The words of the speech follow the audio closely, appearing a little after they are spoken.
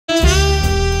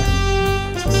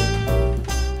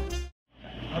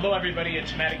Hello everybody,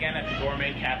 it's Matt again at the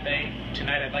Gourmet Café.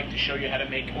 Tonight I'd like to show you how to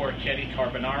make Orecchiette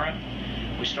Carbonara.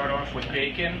 We start off with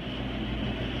bacon.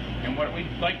 And what we'd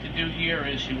like to do here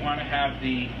is you want to have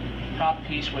the top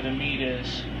piece where the meat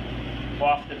is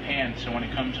off the pan, so when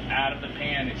it comes out of the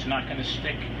pan it's not going to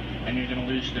stick and you're going to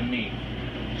lose the meat.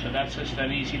 So that's just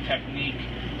an easy technique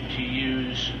to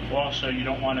use. Also, you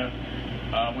don't want to,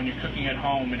 when you're cooking at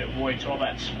home, it avoids all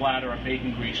that splatter of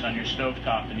bacon grease on your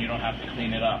stovetop and you don't have to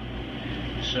clean it up.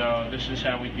 So this is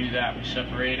how we do that. We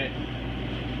separate it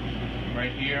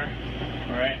right here,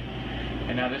 right?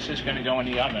 And now this is going to go in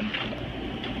the oven.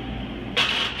 And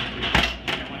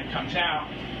when it comes out,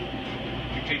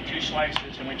 we take 2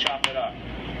 slices and we chop it up.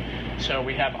 So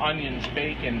we have onions,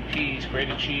 bacon, peas,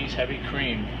 grated cheese, heavy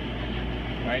cream.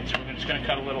 Right? So we're just going to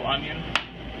cut a little onion.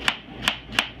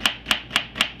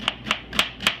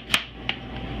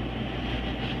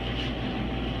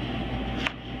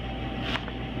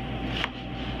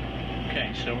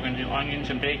 Okay, so we're going to do onions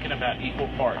and bacon about equal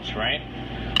parts, right?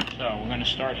 So we're going to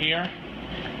start here.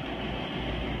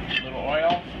 A little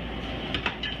oil.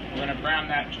 We're going to brown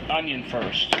that onion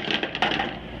first. We're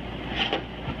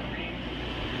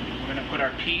going to put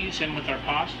our peas in with our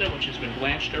pasta, which has been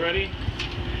blanched already.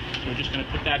 So we're just going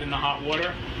to put that in the hot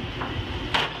water.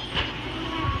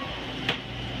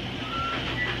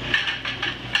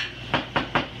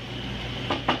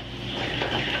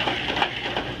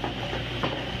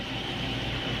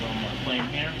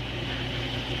 Here.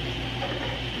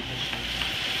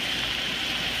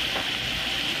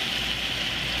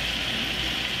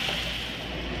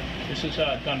 This is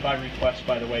done by request,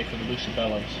 by the way, for the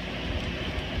Lucibellos.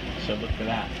 So look for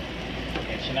that.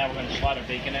 Okay, so now we're going to slide our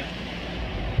bacon in.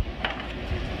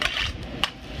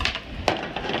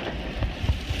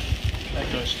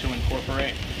 That goes to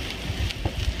incorporate.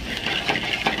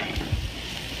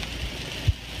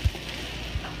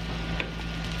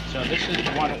 So this is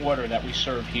one order that we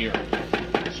serve here.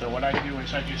 So what I do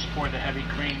is I just pour the heavy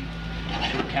cream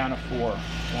to a count of 4. 1, 2,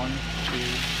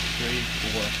 3,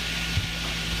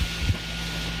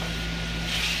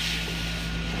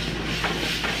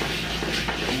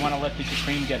 4. You want to let the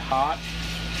cream get hot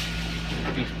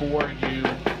before you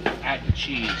add the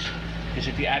cheese. Because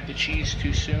if you add the cheese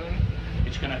too soon,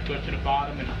 it's going to go to the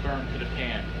bottom and burn to the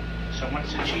pan. So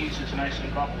once the cheese is nice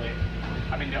and bubbly,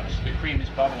 the cream is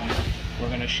bubbling, we're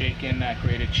going to shake in that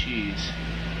grated cheese.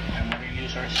 And we're going to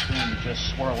use our spoon to just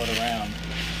swirl it around.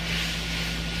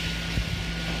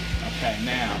 Okay,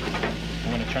 now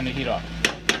we're going to turn the heat off.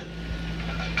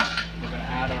 We're going to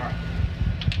add our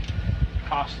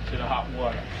pasta to the hot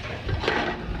water.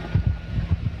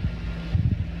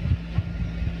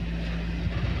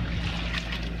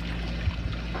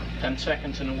 Ten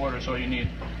seconds in the water is all you need.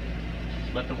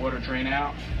 Let the water drain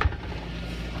out.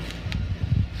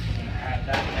 Add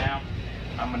that now.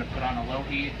 I'm going to put on a low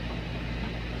heat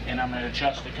and I'm going to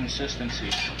adjust the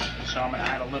consistency. So I'm going to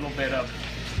add a little bit of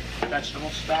vegetable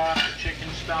stock, chicken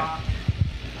stock.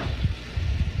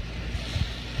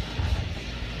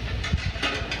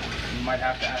 You might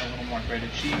have to add a little more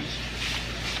grated cheese.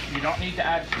 You don't need to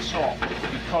add salt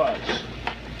because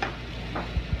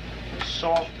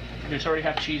salt, you already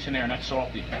have cheese in there and that's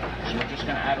salty. So we're just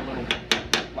going to add a little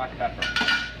black pepper.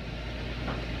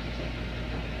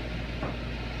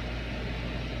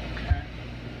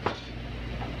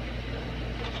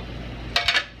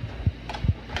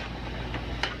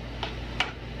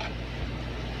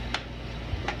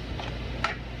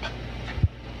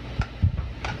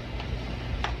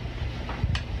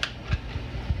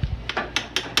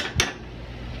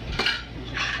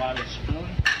 A spoon.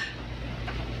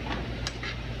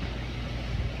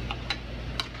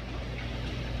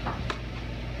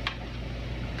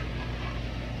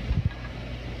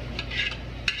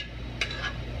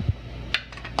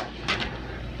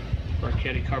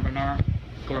 Orecchiette Carbonara,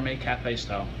 Gourmet Café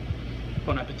style.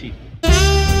 Bon appetit.